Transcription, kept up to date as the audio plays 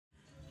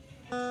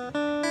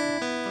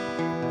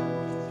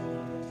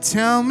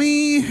Tell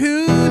me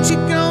who'd you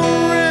gonna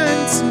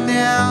run to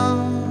now?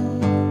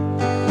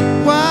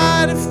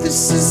 What if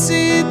this is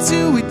it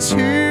till we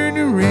turn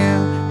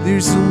around?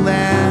 There's a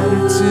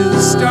ladder to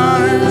the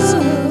stars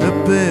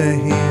up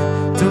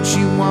ahead. Don't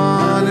you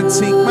wanna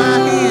take my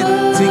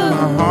hand, take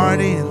my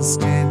heart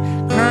instead?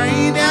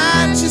 Crying,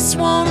 I just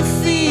wanna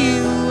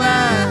feel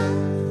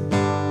alive.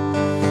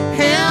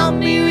 Help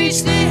me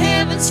reach the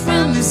heavens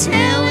from this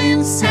hell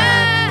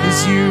inside.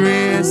 As you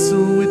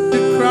wrestle with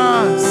the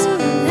cross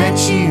that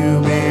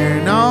you bear,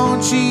 and all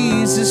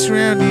Jesus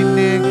round your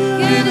neck,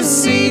 gonna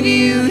save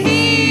you here.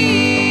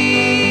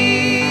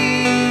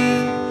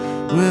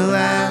 Well,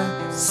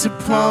 I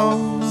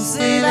suppose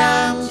that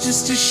I'm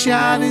just a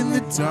shot in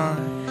the dark.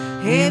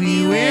 Have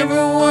you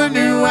ever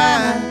wondered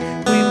why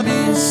we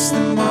miss the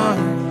mark?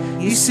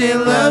 You say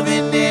love,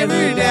 it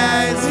never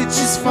dies, it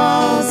just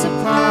falls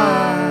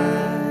apart.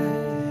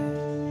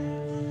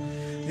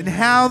 And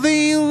how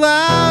they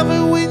love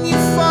it when you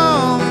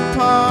fall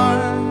apart.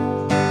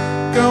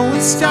 Go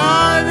and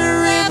start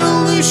a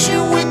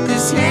revolution with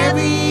this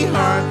heavy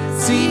heart.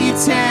 See you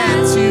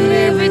tattooed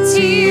every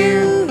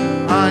tear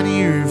on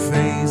your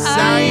face.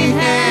 I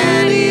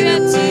had it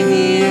up to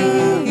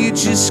here, you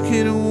just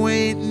couldn't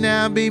wait.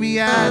 Now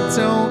baby, I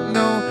don't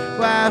know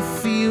why I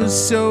feel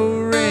so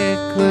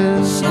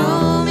reckless.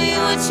 Show me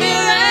what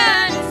you're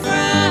running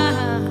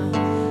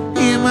from.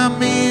 Am I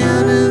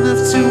man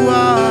enough to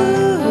walk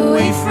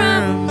away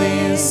from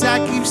this? I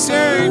keep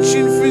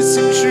searching for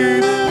some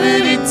truth,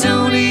 but it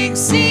don't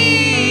exist.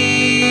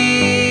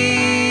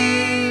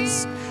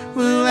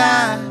 Well,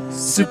 I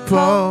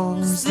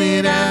suppose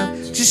that I'm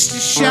just a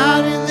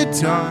shot in the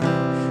dark.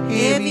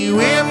 Have you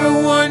ever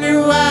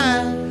wondered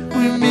why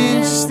we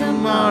miss the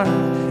mark?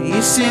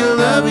 You say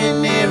love,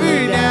 it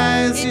never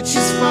dies, it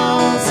just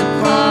falls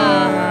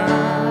apart.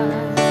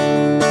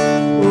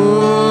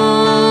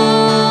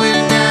 Oh,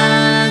 and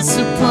I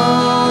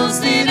suppose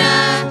that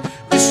I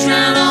was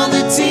trying all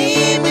the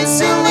demons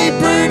till they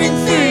burning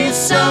through your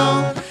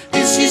soul.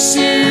 As you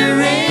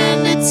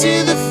surrendered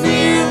to the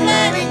fear of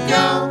letting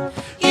go,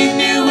 you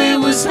knew it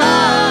was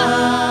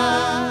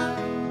hard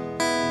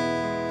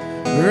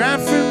right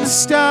from the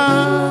start.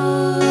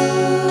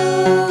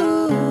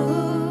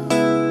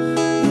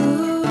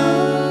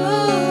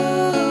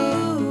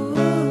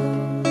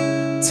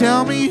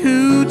 Tell me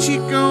who'd you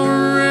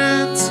gonna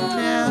run to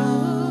now?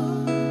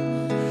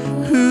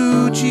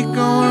 Who'd you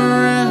gonna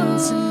run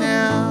to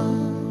now?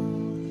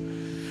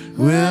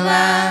 Well,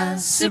 I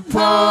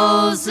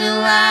suppose that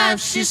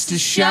life's just a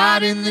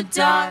shot in the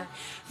dark.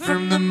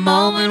 From the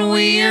moment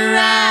we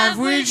arrive,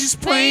 we're just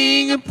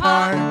playing a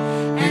part,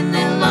 and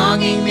the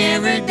longing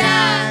never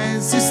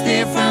dies, it's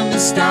there from the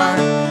start.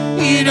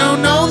 You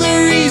don't know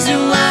the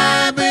reason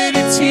why, but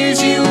it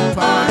tears you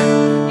apart.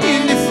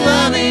 And if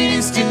loving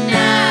is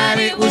denied,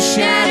 it will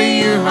shatter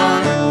your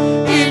heart.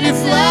 And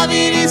if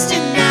loving is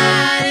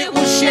denied, it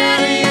will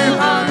shatter your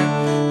heart.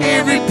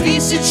 Every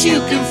piece that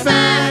you can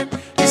find,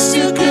 it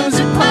still comes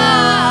apart.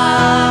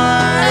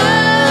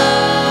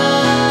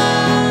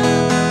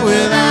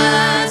 Well,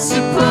 I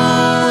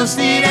suppose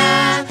that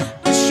I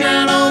was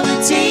trying all the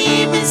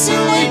demons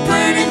till they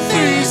burning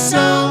through your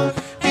soul,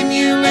 and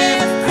you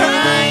left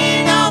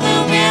crying,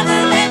 although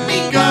never let me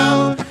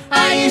go.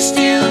 Are you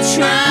still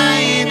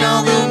trying,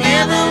 although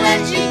never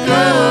let you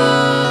go?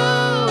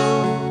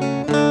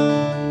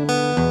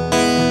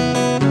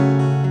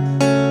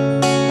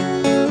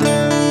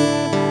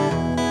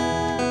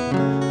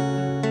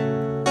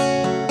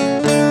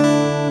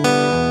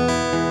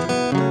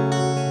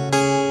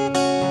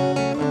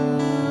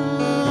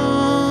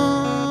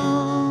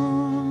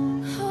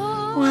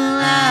 Well,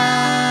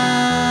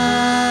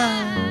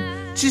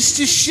 I'm just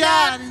a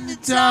shot in the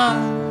dark.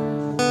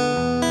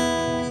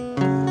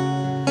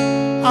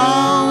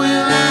 Oh,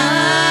 well,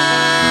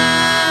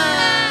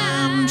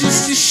 I'm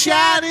just a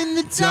shot in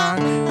the dark.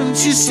 I'm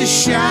just a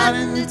shot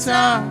in the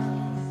dark.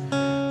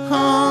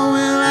 Oh,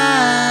 well,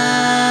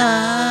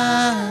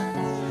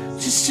 I'm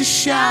just a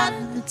shot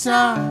in the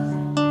dark.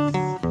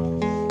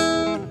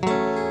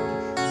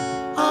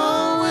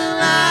 Oh, well,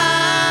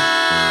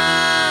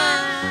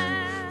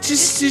 I'm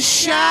just a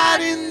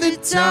shot in the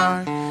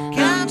dark.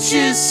 I'm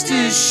just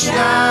a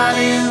shot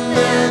in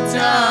the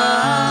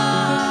dark.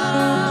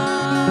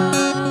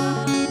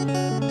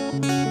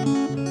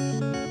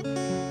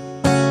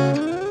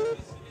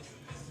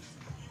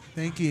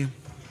 Thank you.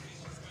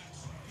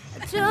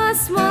 I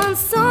just want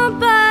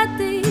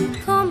somebody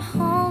come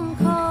home,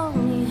 call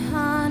me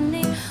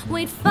honey.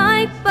 We'd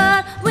fight, but